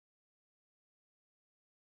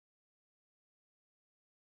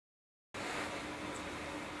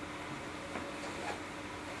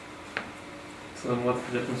So then what's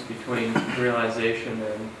the difference between realization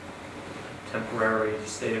and temporary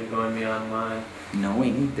state of going beyond mind?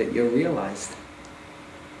 Knowing that you're realized.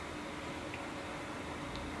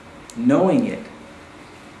 Knowing it.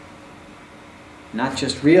 Not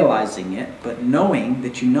just realizing it, but knowing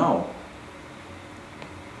that you know.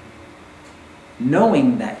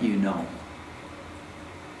 Knowing that you know.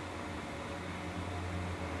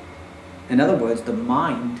 In other words, the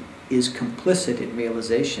mind is complicit in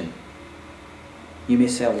realization. You may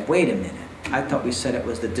say, oh, wait a minute. I thought we said it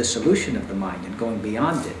was the dissolution of the mind and going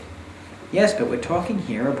beyond it. Yes, but we're talking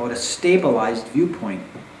here about a stabilized viewpoint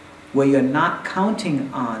where you're not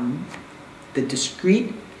counting on the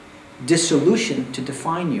discrete dissolution to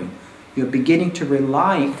define you. You're beginning to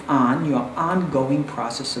rely on your ongoing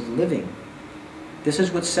process of living. This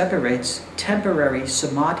is what separates temporary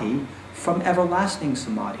samadhi from everlasting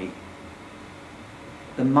samadhi.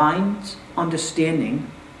 The mind's understanding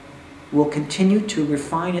will continue to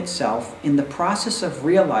refine itself in the process of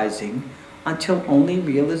realizing until only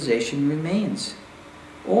realization remains.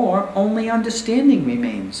 Or only understanding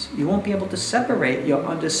remains. You won't be able to separate your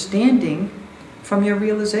understanding from your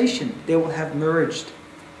realization. They will have merged.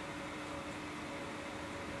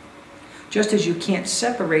 Just as you can't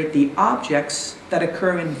separate the objects that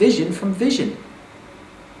occur in vision from vision.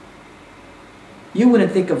 You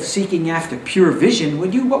wouldn't think of seeking after pure vision,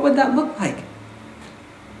 would you? What would that look like?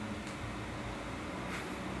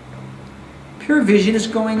 Pure vision is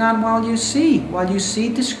going on while you see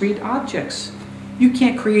discrete objects. You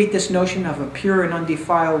can't create this notion of a pure and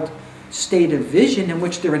undefiled state of vision in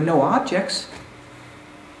which there are no objects.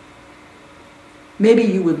 Maybe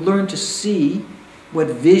you would learn to see what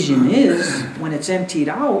vision is when it's emptied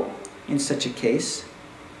out in such a case.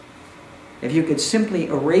 If you could simply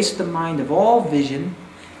erase the mind of all vision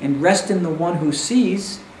and rest in the one who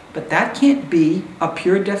sees, but that can't be a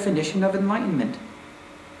pure definition of enlightenment.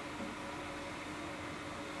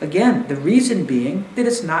 Again, the reason being that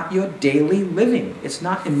it's not your daily living. It's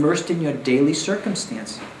not immersed in your daily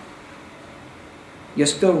circumstance. You're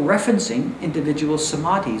still referencing individual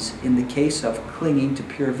samadhis in the case of clinging to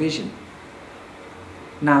pure vision.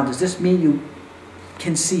 Now, does this mean you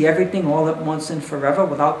can see everything all at once and forever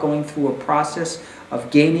without going through a process of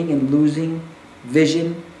gaining and losing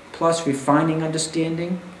vision plus refining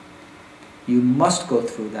understanding? You must go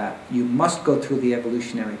through that. You must go through the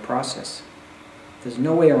evolutionary process. There's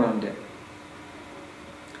no way around it.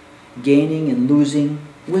 Gaining and losing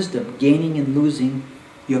wisdom. Gaining and losing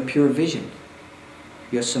your pure vision.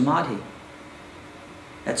 Your samadhi.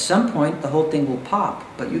 At some point, the whole thing will pop,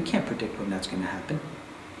 but you can't predict when that's going to happen.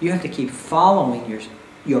 You have to keep following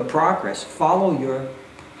your progress. Follow your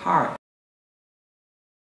heart.